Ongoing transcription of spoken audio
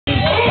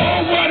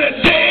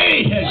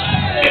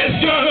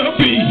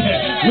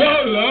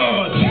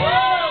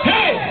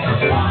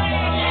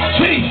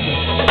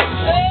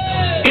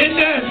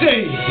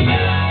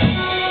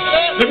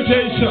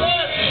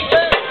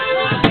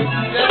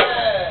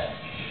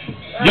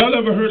Y'all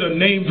ever heard of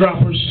name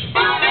droppers?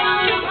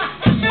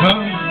 Huh?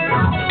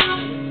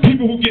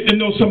 People who get to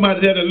know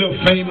somebody that are a little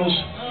famous.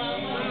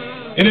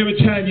 And every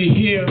time you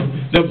hear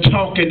them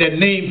talking, that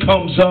name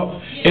comes up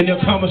in their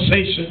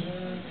conversation.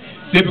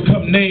 They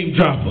become name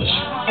droppers.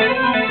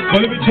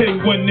 But let me tell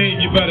you one name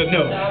you better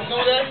know.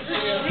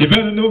 You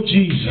better know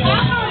Jesus.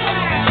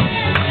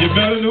 You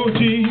better know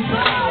Jesus.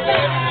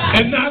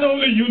 And not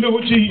only you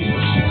know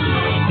Jesus,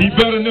 he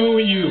better know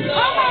you.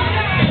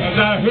 As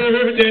I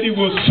heard that he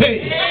will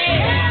say,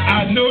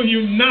 I know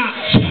you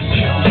not,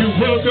 you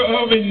worker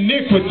of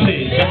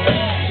iniquity.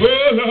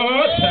 Oh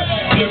Lord,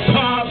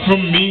 depart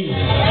from me.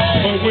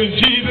 But when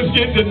Jesus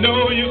gets to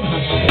know you,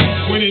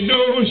 when he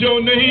knows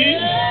your name,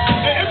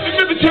 and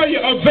let me tell you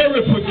a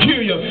very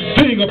peculiar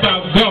thing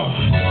about God.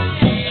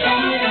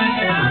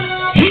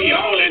 He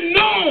only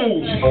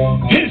knows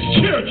his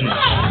children.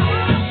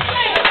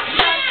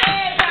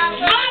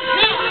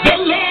 The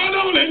Lord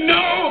only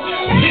knows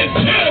his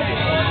children.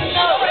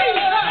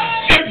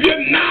 If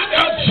you're not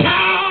a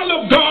child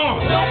of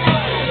God,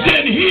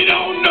 then he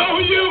don't know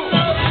you.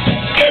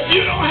 If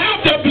you don't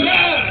have the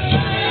blood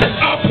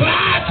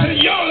applied to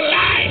your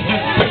life,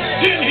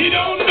 then he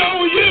don't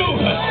know you.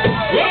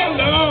 Oh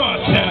Lord,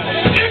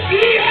 if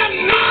he has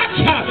not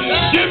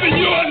given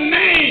you a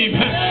name,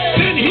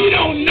 then he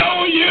don't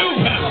know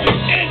you.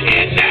 And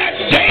in that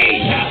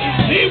day,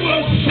 he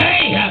will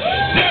say,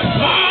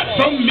 depart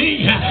from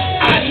me.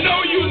 I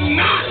know you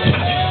not,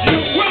 you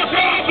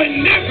worker of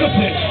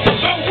iniquity.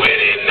 But when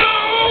he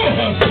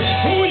knows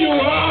who you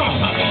are,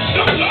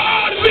 the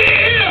Lord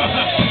will.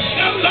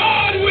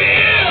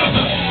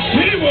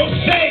 He will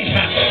say,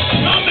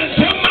 come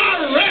into my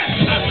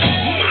rest,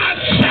 my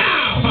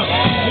child.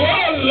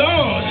 Oh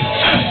Lord.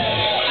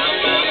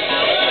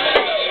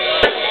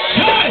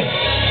 Hey.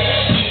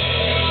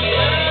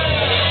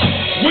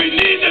 We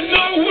need to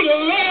know who the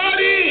Lord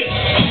is.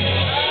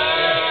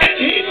 And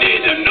he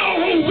needs to know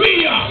who we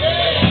are.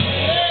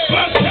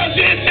 Because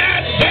in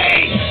that day,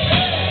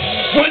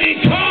 when he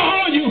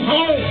calls you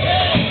home,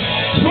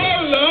 oh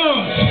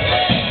Lord,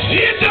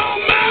 it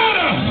don't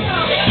matter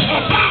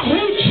about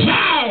who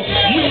child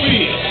you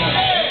is.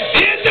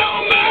 It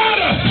don't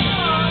matter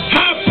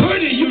how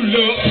pretty you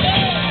look.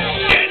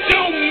 It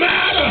don't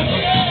matter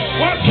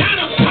what kind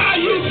of car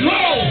you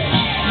drove.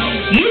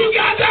 You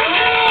got to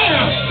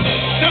have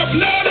the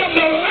blood of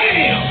the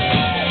Lamb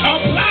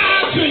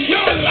applied to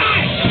your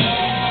life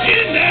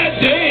in that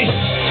day.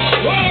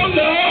 Oh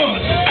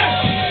Lord.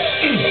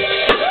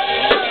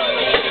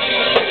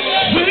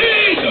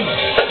 Jesus.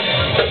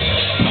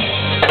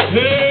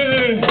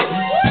 Yeah.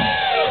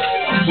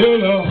 Oh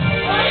Lord.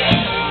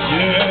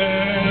 Yeah.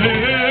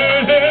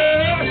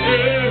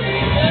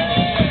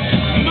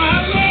 My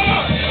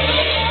Lord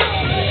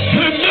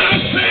and my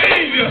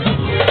Savior.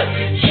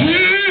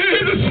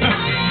 Jesus.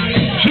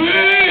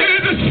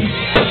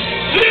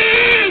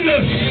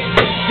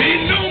 He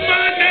knows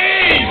my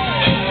name.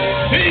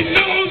 He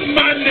knows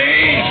my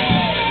name.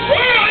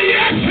 Oh,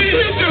 yes, he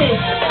do.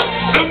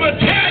 I'm going to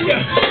tell you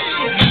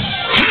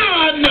how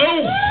I know.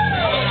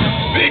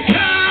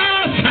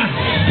 Because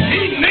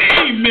he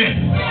named me.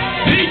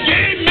 He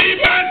gave me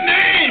my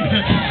name.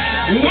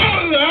 Oh,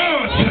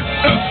 Lord.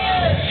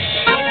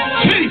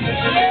 Jesus.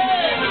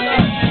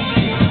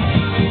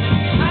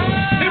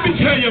 Let me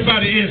tell you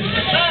about the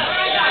incident.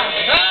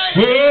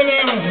 Oh,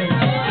 Lord.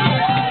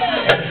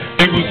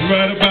 It was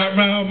right about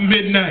around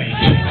midnight.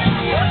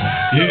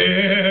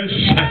 Yes.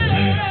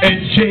 And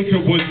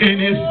Jacob was in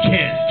his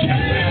tent.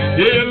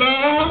 Yeah,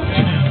 Lord.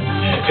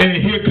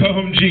 And here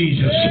comes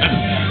Jesus,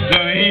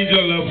 the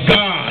angel of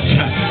God.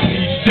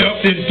 He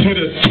stepped into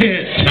the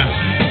tent.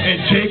 And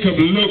Jacob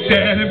looked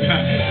at him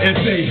and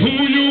said, who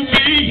you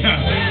be?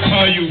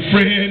 Are you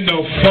friend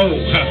or foe?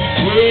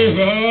 Oh,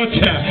 Lord.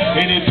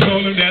 And he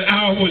told him that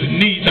I was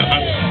neither.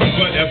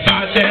 But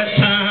about that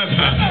time,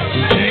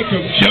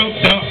 Jacob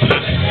jumped up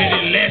and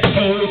he let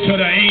hold to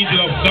the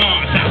angel of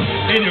God.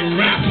 And he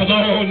wrestled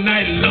all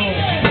night long.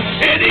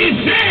 And he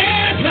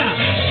said,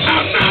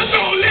 I'm not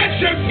going to let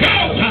you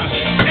go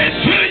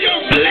until you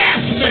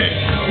bless me.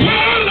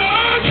 Oh,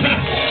 Lord,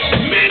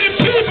 many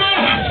people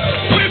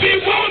will be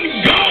wanting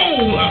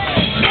gold.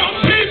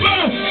 Some people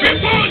will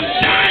want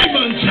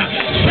diamonds.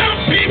 Some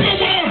people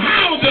want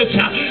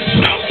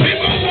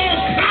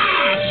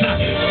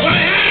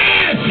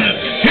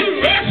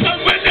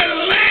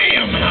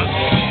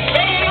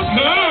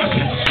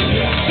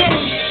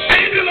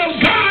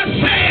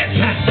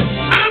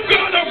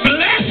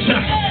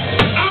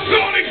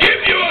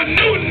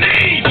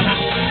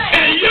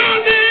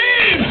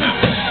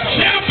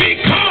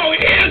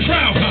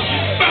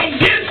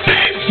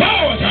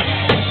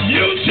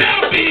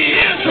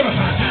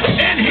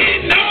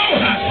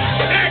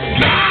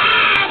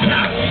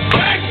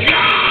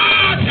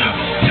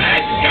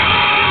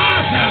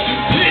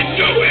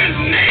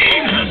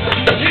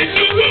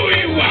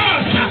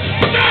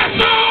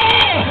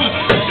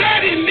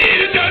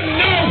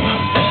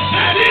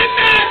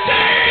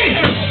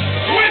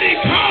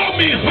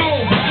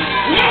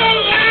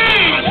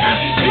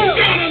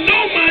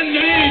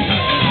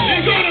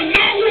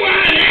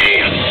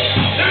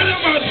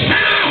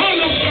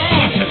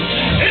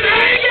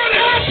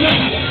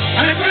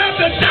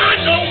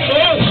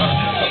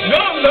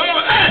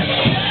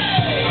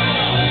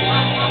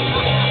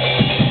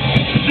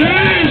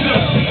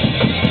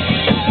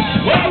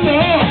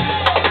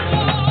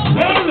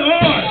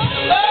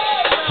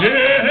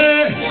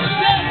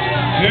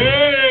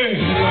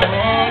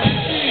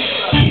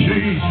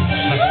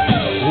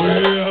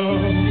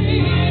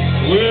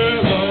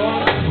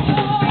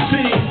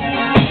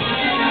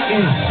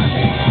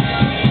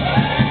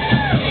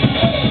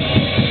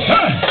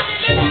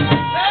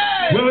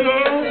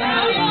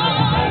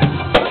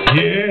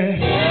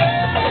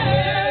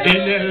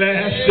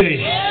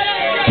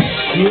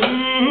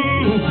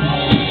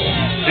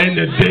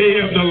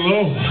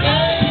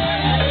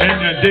In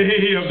the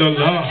day of the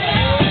Lord.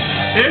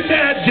 In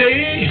that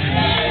day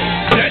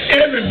that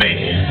every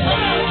man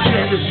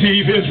shall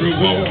receive his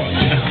reward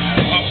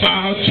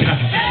about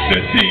the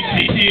things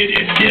he did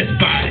in this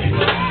body.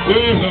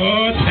 Oh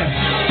Lord,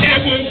 it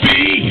will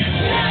be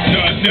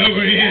the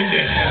never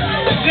ending.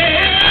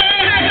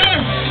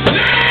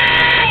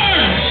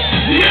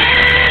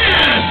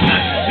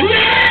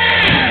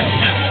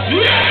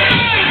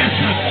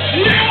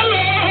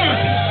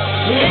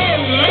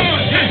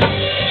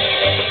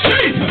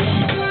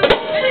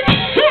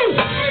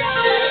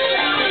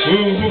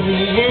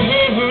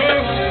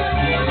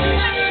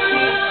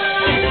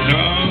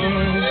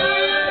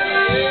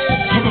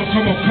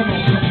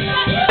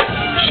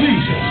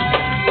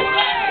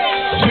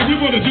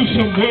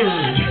 Some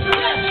word.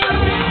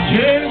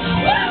 Yes.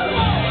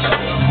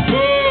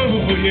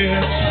 Oh,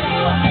 yes.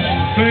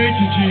 Thank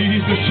you,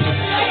 Jesus.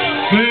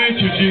 Thank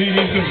you,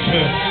 Jesus.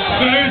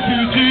 Thank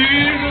you,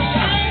 Jesus.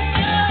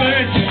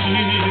 Thank you,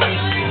 Jesus.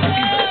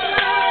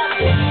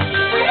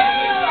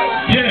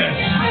 Yes.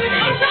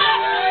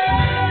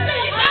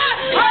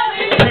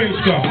 Praise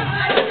God.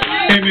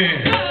 Amen.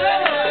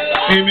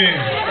 Amen.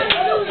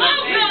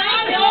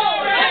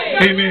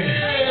 Amen.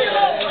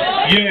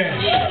 Yes.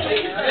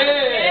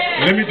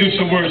 Let me do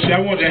some words. I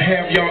want to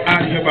have y'all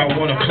out of here by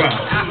 1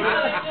 o'clock.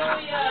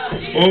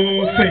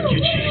 Oh, thank you,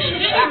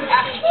 Jesus.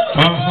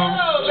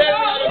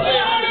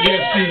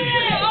 Yes, see.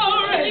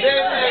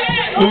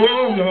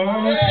 Oh,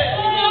 Lord.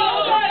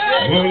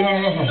 Oh,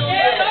 Lord.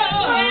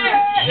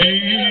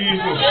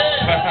 Jesus.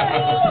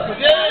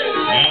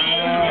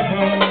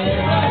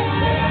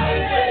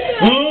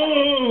 Oh,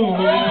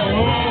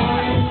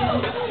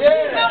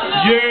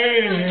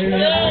 yeah.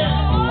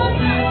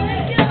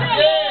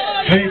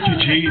 Thank you,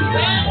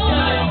 Jesus.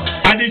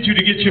 I need you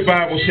to get your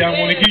Bible. See, I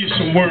want to give you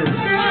some word.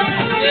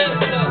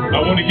 I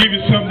want to give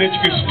you something that you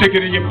can stick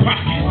it in your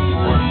pocket.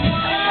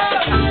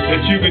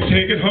 That you can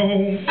take it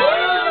home.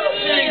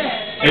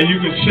 And you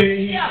can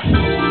say,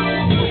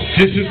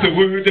 this is the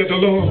word that the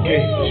Lord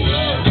gave us.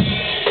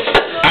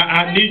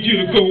 I need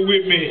you to go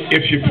with me,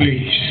 if you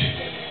please.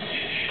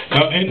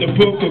 In the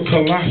book of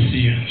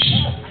Colossians.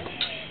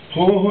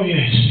 Oh,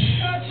 yes.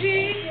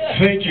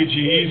 Thank you,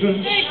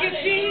 Jesus.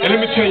 And let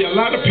me tell you, a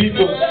lot of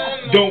people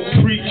don't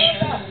preach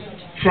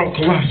from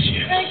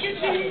Colossians.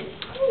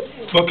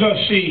 Because,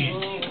 see,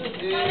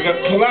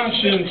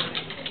 Colossians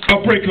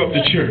will break up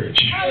the church.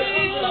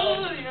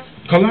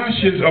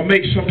 Colossians will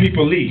make some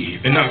people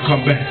leave and not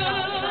come back.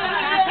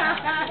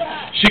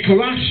 See,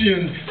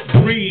 Colossians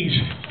brings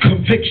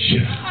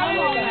conviction.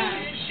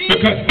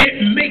 Because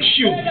it makes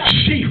you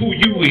see who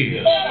you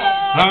is.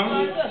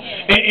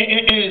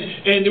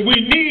 And we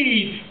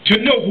need to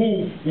know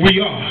who we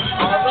are.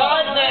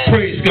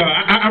 Praise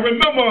God. I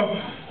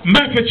remember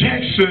Michael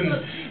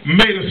Jackson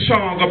made a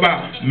song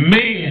about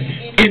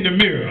man in the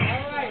mirror.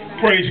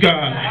 Praise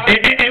God.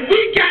 And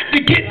we got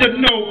to get to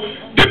know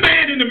the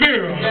man in the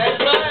mirror.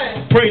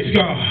 Praise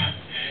God.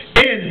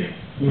 And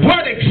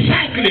what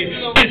exactly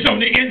is on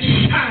the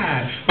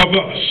inside of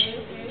us.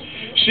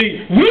 See,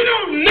 we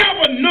don't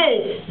never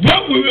know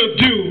what we will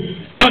do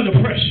under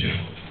pressure.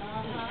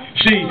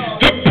 See,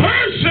 the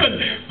person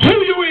who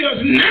you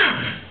is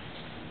now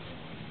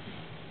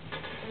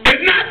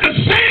is not the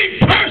same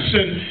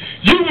person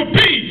you will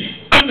be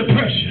under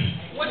pressure.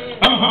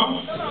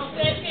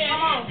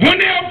 When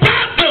they're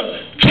about to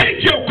take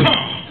your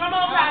car,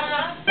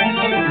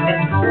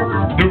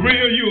 the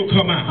real you will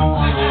come out.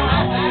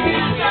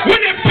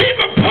 When the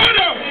people put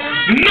a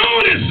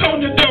notice on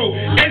the door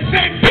and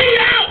say, be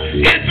out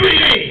in 3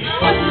 days,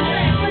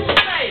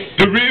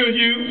 the real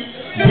you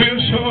will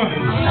show up.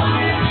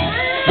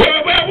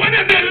 Well, when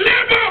the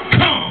deliverer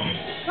comes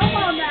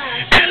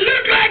and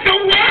look like the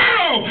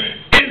world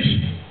is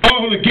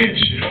all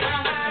against you,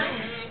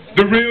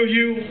 the real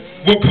you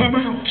will come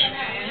out.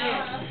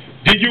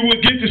 Then you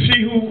will get to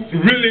see who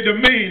really the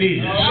man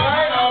is,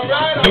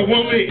 the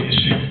woman is.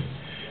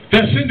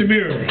 That's in the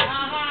mirror.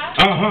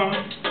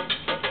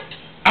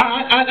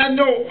 I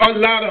know a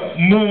lot of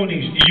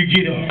mornings you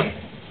get up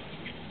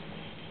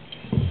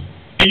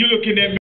and you're looking at me.